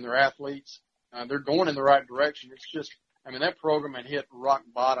and their athletes. They're going in the right direction. It's just, that program had hit rock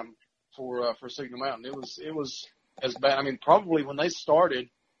bottom for Signal Mountain. It was as bad. Probably when they started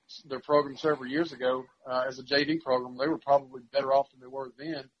their program several years ago as a JV program, they were probably better off than they were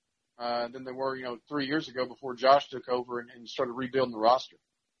than they were, 3 years ago before Josh took over and started rebuilding the roster.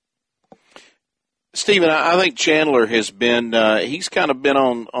 Stephen, I think Chandler has been, he's kind of been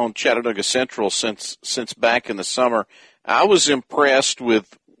on Chattanooga Central since back in the summer. I was impressed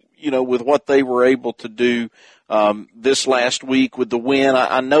with what they were able to do this last week with the win.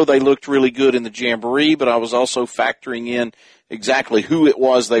 I know they looked really good in the Jamboree, but I was also factoring in exactly who it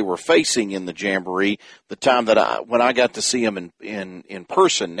was they were facing in the Jamboree the time when I got to see them in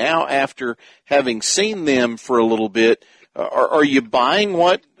person. Now, after having seen them for a little bit, are you buying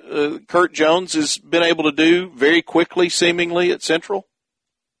what Kurt Jones has been able to do very quickly, seemingly, at Central?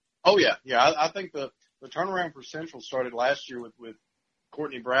 Oh, yeah. Yeah, I think the turnaround for Central started last year with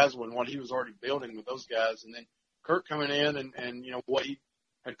Courtney Braswell and what he was already building with those guys. And then Kurt coming in and what he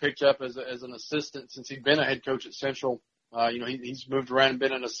had picked up as an assistant since he'd been a head coach at Central. He's moved around and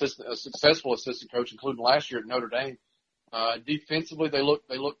been a successful assistant coach, including last year at Notre Dame. Defensively, they look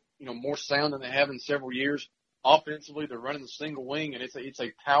more sound than they have in several years. Offensively, they're running the single wing, and it's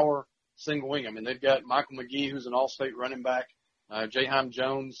a power single wing. I mean, they've got Michael McGee, who's an all-state running back, Jaheim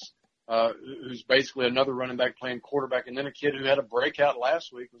Jones, who's basically another running back playing quarterback, and then a kid who had a breakout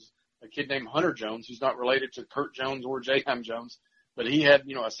last week was a kid named Hunter Jones, who's not related to Kurt Jones or Jaheim Jones, but he had, a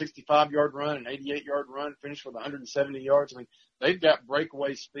 65-yard run, an 88-yard run, finished with 170 yards. I mean, they've got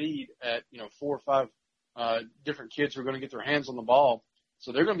breakaway speed at, 4 or 5 different kids who are going to get their hands on the ball.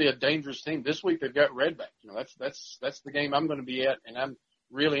 So they're going to be a dangerous team. This week they've got Red Bank. That's the game I'm going to be at, and I'm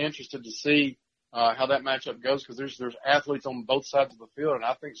really interested to see how that matchup goes because there's athletes on both sides of the field, and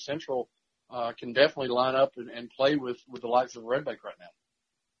I think Central can definitely line up and play with the likes of Red Bank right now.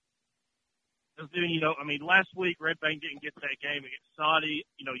 Last week Red Bank didn't get that game against Saudi.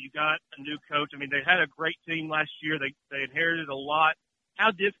 You got a new coach. I mean, they had a great team last year. They inherited a lot. How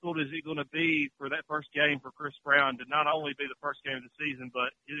difficult is it going to be for that first game for Chris Brown to not only be the first game of the season,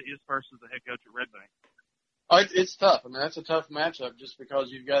 but his first as the head coach at Red Bank? Oh, it's tough. I mean, that's a tough matchup just because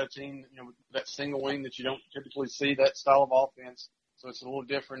you've got a team, that single wing that you don't typically see that style of offense. So it's a little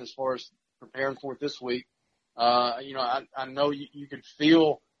different as far as preparing for it this week. I know you could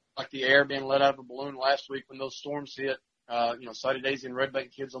feel like the air being let out of a balloon last week when those storms hit. Saudi Daisy and Red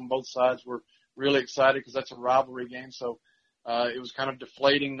Bank kids on both sides were really excited because that's a rivalry game. So it was kind of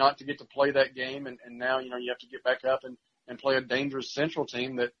deflating not to get to play that game. And now, you have to get back up and play a dangerous Central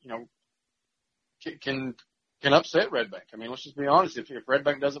team that, can upset Red Bank. I mean, let's just be honest. If Red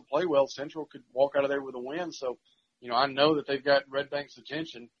Bank doesn't play well, Central could walk out of there with a win. So, I know that they've got Red Bank's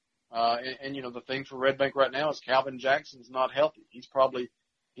attention. The thing for Red Bank right now is Calvin Jackson's not healthy. He's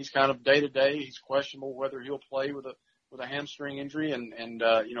kind of day to day. He's questionable whether he'll play with a hamstring injury. And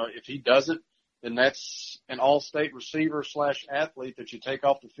if he doesn't, then that's an all-state receiver / athlete that you take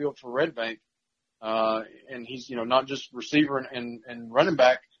off the field for Red Bank. And he's, not just receiver and running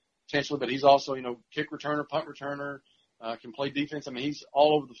back potentially, but he's also, kick returner, punt returner, can play defense. I mean, he's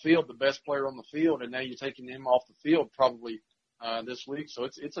all over the field, the best player on the field, and now you're taking him off the field probably this week. So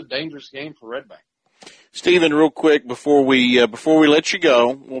it's a dangerous game for Red Bank. Stephen, real quick before we let you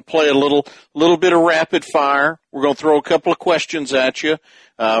go, we'll play a little bit of rapid fire. We're going to throw a couple of questions at you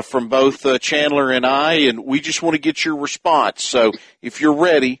from both Chandler and I, and we just want to get your response. So if you're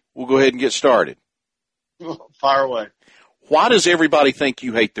ready, we'll go ahead and get started. Fire away. Why does everybody think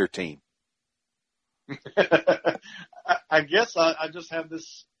you hate their team? I guess I just have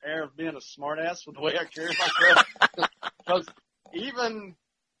this air of being a smartass with the way I carry myself. Because even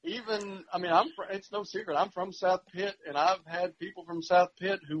it's no secret. I'm from South Pitt, and I've had people from South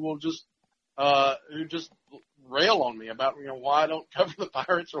Pitt who will just rail on me about why I don't cover the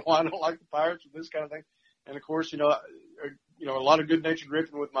Pirates or why I don't like the Pirates or this kind of thing. And of course, a lot of good-natured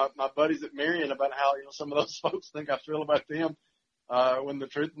riffing with my buddies at Marion about how some of those folks think I feel about them. When the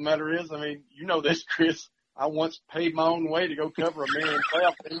truth of the matter is, this, Chris. I once paid my own way to go cover a Marion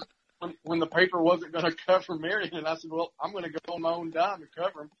playoff game when the paper wasn't going to cover Marion, and I said, well, I'm going to go on my own dime and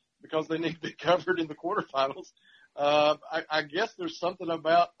cover them because they need to be covered in the quarterfinals. I guess there's something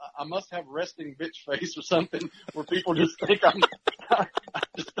about I must have resting bitch face or something where people just think I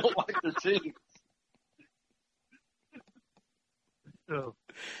just don't like their team. So,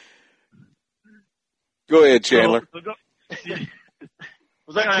 go ahead, Chandler.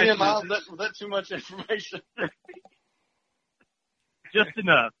 Was that TMI? Was that too much information? Just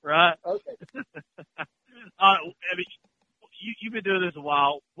enough, right? Okay. You've been doing this a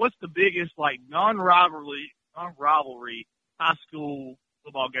while. What's the biggest non-rivalry high school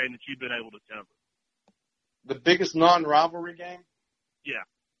football game that you've been able to cover? The biggest non-rivalry game? Yeah.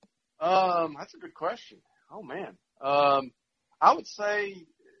 That's a good question. Oh man. I would say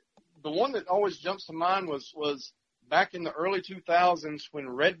the one that always jumps to mind was back in the early 2000s when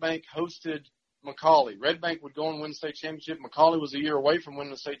Red Bank hosted McCallie. Red Bank would go and win the state championship. McCallie was a year away from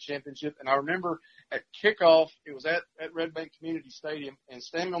winning the state championship. And I remember at kickoff, it was at Red Bank Community Stadium, and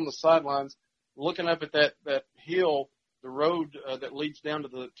standing on the sidelines, looking up at that hill, the road that leads down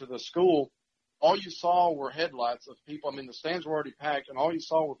to the school, all you saw were headlights of people. I mean, the stands were already packed, and all you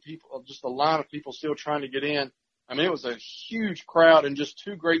saw were people, just a line of people still trying to get in. I mean, it was a huge crowd and just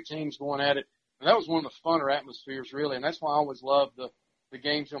two great teams going at it. And that was one of the funner atmospheres, really. And that's why I always loved the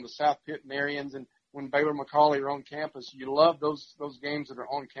games, the South Pitt Marions, and when Baylor McCallie are on campus. You love those games that are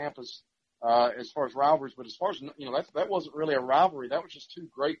on campus as far as rivalries. But as far as, that wasn't really a rivalry. That was just two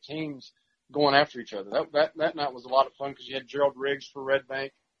great teams going after each other. That night was a lot of fun because you had Gerald Riggs for Red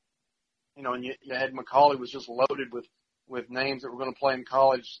Bank, and you had McCallie was just loaded with with names that were going to play in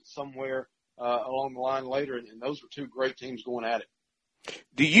college somewhere along the line later, and those were two great teams going at it.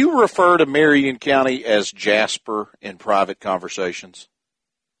 Do you refer to Marion County as Jasper in private conversations?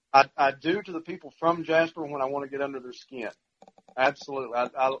 I do to the people from Jasper when I want to get under their skin. Absolutely.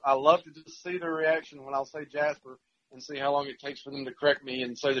 I love to just see their reaction when I'll say Jasper and see how long it takes for them to correct me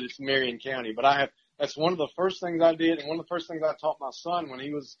and say that it's Marion County. But that's one of the first things I did, and one of the first things I taught my son when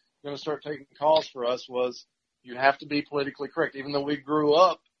he was going to start taking calls for us was you have to be politically correct. Even though we grew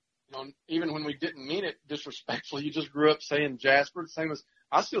up, even when we didn't mean it disrespectfully, you just grew up saying Jasper, the same as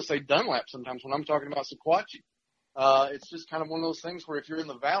I still say Dunlap sometimes when I'm talking about Sequatchie. It's just kind of one of those things where if you're in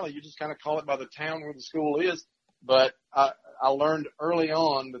the valley, you just kind of call it by the town where the school is. But I learned early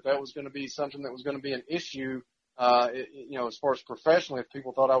on that was going to be something that was going to be an issue, as far as professionally, if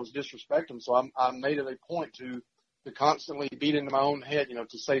people thought I was disrespecting. So I made it a point to constantly beat into my own head,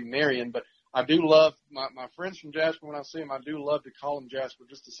 to say Marion. But I do love my friends from Jasper. When I see them, I do love to call them Jasper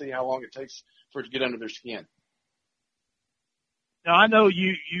just to see how long it takes for it to get under their skin. Now, I know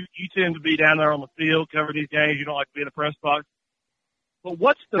you tend to be down there on the field, cover these games. You don't like to be in the press box. But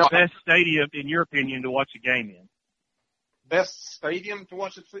what's the best stadium, in your opinion, to watch a game in? Best stadium to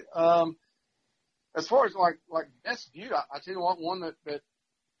watch it? As far as like best view, I tell you what, one that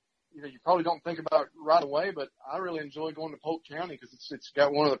you probably don't think about right away, but I really enjoy going to Polk County because it's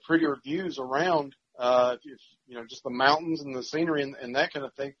got one of the prettier views around, just the mountains and the scenery and that kind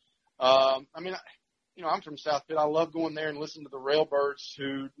of thing. I'm from South Pitt. I love going there and listening to the Railbirds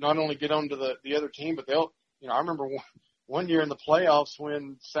who not only get on to the other team, but I remember one year in the playoffs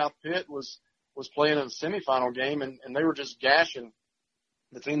when South Pitt was playing in a semifinal game and they were just gashing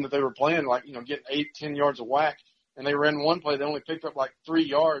the team that they were playing, getting 8-10 yards of whack. And they ran one play. They only picked up 3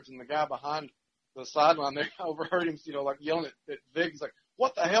 yards, and the guy behind the sideline there overheard him, yelling at Vic. He's like,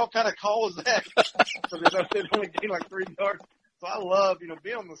 "What the hell kind of call is that?" So they only gained 3 yards. So I love,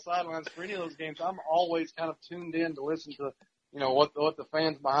 being on the sidelines for any of those games. I'm always kind of tuned in to listen to, what the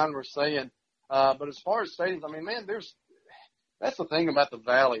fans behind were saying. But as far as stadiums, that's the thing about the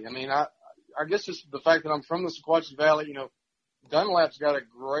Valley. I guess just the fact that I'm from the Sequatchie Valley, Dunlap's got a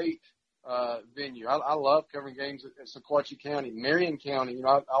great venue. I love covering games at Sequatchie County, Marion County.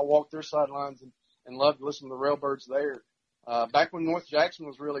 I'll walk their sidelines and love to listen to the Railbirds there. Back when North Jackson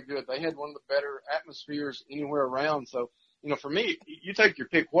was really good, they had one of the better atmospheres anywhere around. So, for me, you take your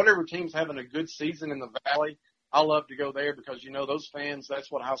pick. Whatever team's having a good season in the Valley, I love to go there because, those fans,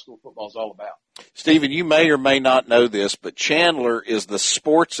 that's what high school football is all about. Stephen, you may or may not know this, but Chandler is the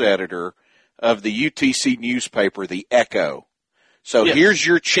sports editor of the UTC newspaper, The Echo. So Yes. Here's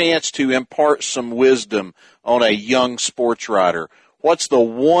your chance to impart some wisdom on a young sports writer. What's the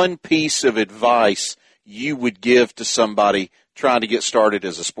one piece of advice you would give to somebody trying to get started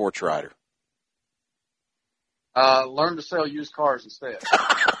as a sports writer? Learn to sell used cars instead.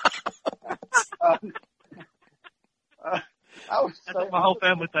 I would That's say, what my whole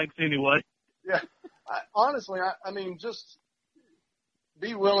family thinks anyway. yeah. Honestly, just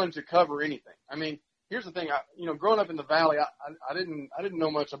be willing to cover anything. Here's the thing. Growing up in the Valley, I didn't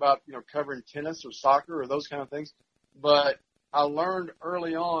know much about, covering tennis or soccer or those kind of things, but I learned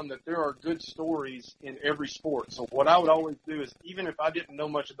early on that there are good stories in every sport. So what I would always do is, even if I didn't know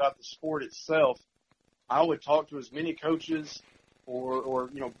much about the sport itself, I would talk to as many coaches or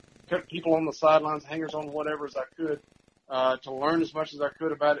people on the sidelines, hangers on, whatever as I could, to learn as much as I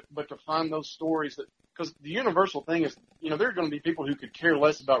could about it, but to find those stories because the universal thing is, there are going to be people who could care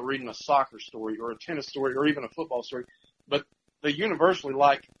less about reading a soccer story or a tennis story or even a football story, but they universally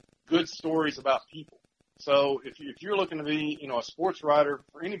like good stories about people. So if you're looking to be, a sports writer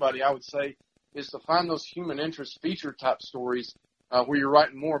for anybody, I would say is to find those human interest feature type stories where you're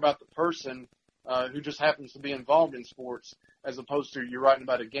writing more about the person who just happens to be involved in sports as opposed to you're writing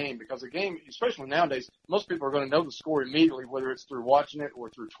about a game. Because a game, especially nowadays, most people are going to know the score immediately, whether it's through watching it or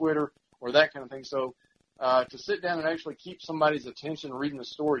through Twitter or that kind of thing. So to sit down and actually keep somebody's attention reading the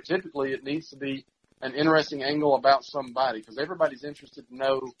story, typically it needs to be an interesting angle about somebody because everybody's interested to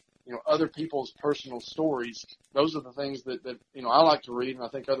know, other people's personal stories. Those are the things that I like to read, and I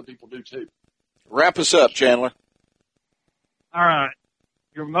think other people do too. Wrap us up, Chandler. All right.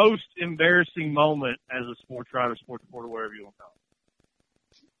 Your most embarrassing moment as a sports writer, sports reporter, wherever you want to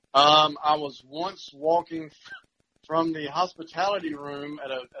call it. I was once walking from the hospitality room at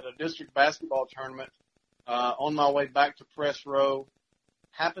a district basketball tournament on my way back to press row.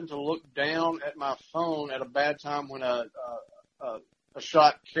 Happened to look down at my phone at a bad time when a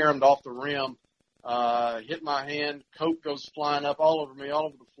shot caromed off the rim, hit my hand. Coke goes flying up all over me, all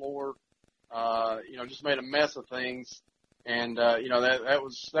over the floor. Just made a mess of things. And that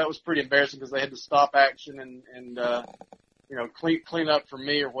was pretty embarrassing because they had to stop action and clean up for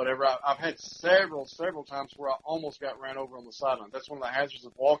me or whatever. I've had several times where I almost got ran over on the sideline. That's one of the hazards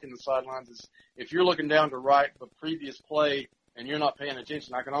of walking the sidelines is if you're looking down to right the previous play and you're not paying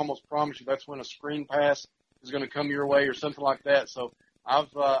attention, I can almost promise you that's when a screen pass is going to come your way or something like that. So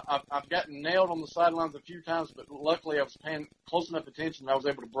I've gotten nailed on the sidelines a few times, but luckily I was paying close enough attention and I was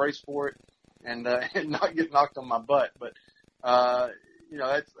able to brace for it and not get knocked on my butt. But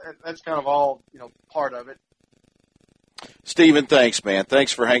that's kind of all part of it. Stephen, thanks, man.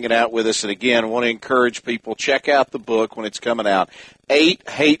 Thanks for hanging out with us. And again, I want to encourage people, check out the book when it's coming out. 8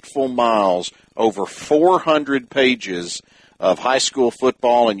 Hateful Miles, over 400 pages of high school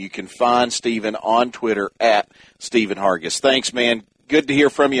football, and you can find Stephen on Twitter at Stephen Hargis. Thanks, man. Good to hear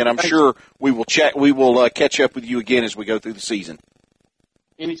from you, and I'm sure we will catch up with you again as we go through the season.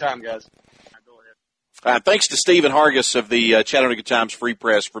 Anytime, guys. Thanks to Stephen Hargis of the Chattanooga Times Free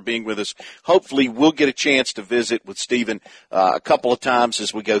Press for being with us. Hopefully we'll get a chance to visit with Stephen a couple of times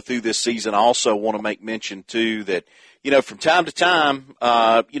as we go through this season. I also want to make mention, too, that, from time to time,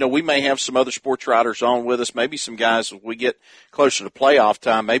 we may have some other sports writers on with us, maybe some guys, as we get closer to playoff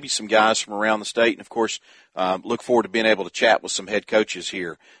time, maybe some guys from around the state. And, of course, look forward to being able to chat with some head coaches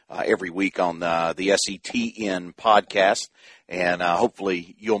here every week on the SETN podcast. And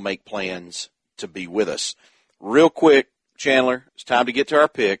hopefully you'll make plans to be with us. Real quick, Chandler, it's time to get to our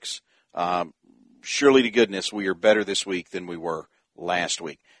picks. Surely to goodness, we are better this week than we were last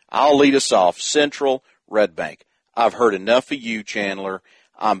week. I'll lead us off. Central, Red Bank. I've heard enough of you, Chandler.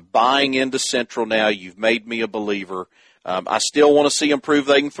 I'm buying into Central now. You've made me a believer. I still want to see them prove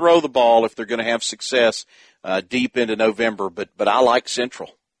they can throw the ball if they're going to have success deep into November, but I like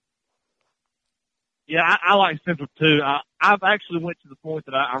Central. Yeah, I like Central too. I've actually went to the point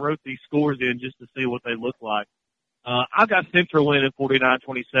that I wrote these scores in just to see what they look like. I've got Central winning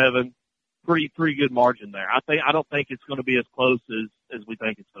 49-27. Pretty good margin there. I don't think it's going to be as close as we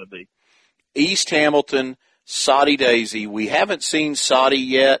think it's going to be. East Hamilton, Soddy Daisy. We haven't seen Soddy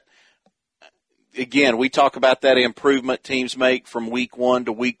yet. Again, we talk about that improvement teams make from week 1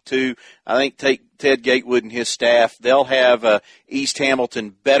 to week 2. I think take Ted Gatewood and his staff, they'll have East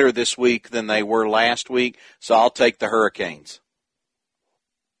Hamilton better this week than they were last week, so I'll take the Hurricanes.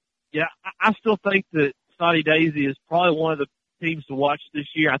 Yeah, I still think that Soddy Daisy is probably one of the teams to watch this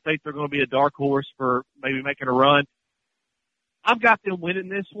year. I think they're going to be a dark horse for maybe making a run. I've got them winning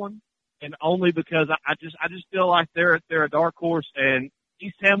this one, and only because I just feel like they're a dark horse. And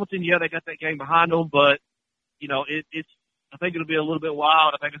East Hamilton, yeah, they got that game behind them, but it's. I think it'll be a little bit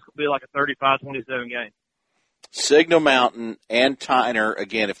wild. I think it's going to be like a 35-27 game. Signal Mountain and Tyner,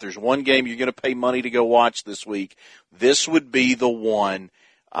 again, if there's one game you're going to pay money to go watch this week, this would be the one.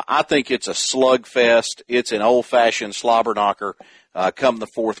 I think it's a slugfest. It's an old-fashioned slobber knocker come the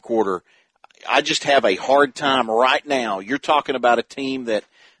fourth quarter. I just have a hard time right now. You're talking about a team that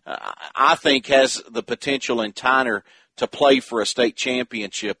I think has the potential in Tyner to play for a state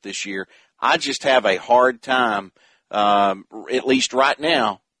championship this year. I just have a hard time, at least right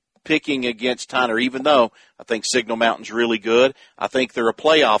now, picking against Tyner, even though I think Signal Mountain's really good. I think they're a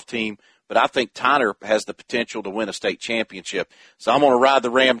playoff team, but I think Tyner has the potential to win a state championship. So I'm going to ride the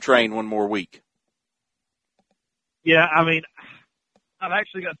Ram train one more week. Yeah, I mean, I've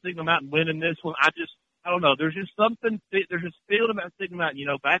actually got Signal Mountain winning this one. I don't know. There's just feeling about Signal Mountain.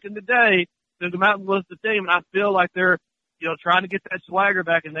 Back in the day, Signal Mountain was the team, and I feel like they're, trying to get that swagger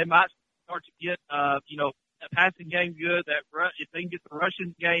back, and they might start to get, that passing game good. If they can get the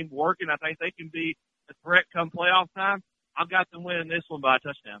rushing game working, I think they can be a threat come playoff time. I've got them winning this one by a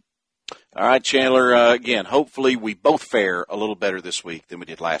touchdown. All right, Chandler, again, hopefully we both fare a little better this week than we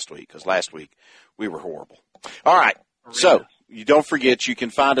did last week, because last week we were horrible. All right, so you don't forget you can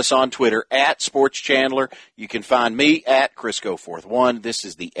find us on Twitter at SportsChandler. You can find me at Crisco41. This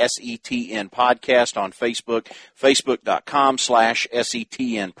is the SETN podcast on Facebook,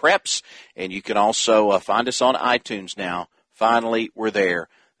 facebook.com/SETN Preps. And you can also find us on iTunes now. Finally, we're there.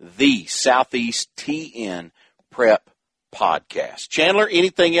 The Southeast TN Prep Podcast. Chandler,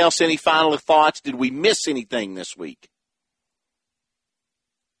 anything else? Any final thoughts? Did we miss anything this week?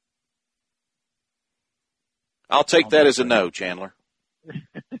 I'll take that as a no, Chandler.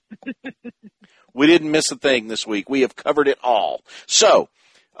 We didn't miss a thing this week. We have covered it all. So,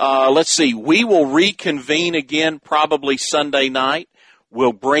 let's see. We will reconvene again probably Sunday night.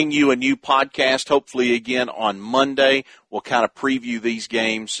 We'll bring you a new podcast, hopefully again on Monday. We'll kind of preview these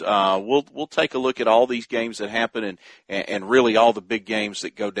games. We'll take a look at all these games that happen and really all the big games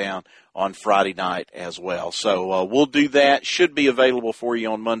that go down on Friday night as well. So we'll do that. Should be available for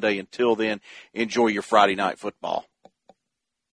you on Monday. Until then, enjoy your Friday night football.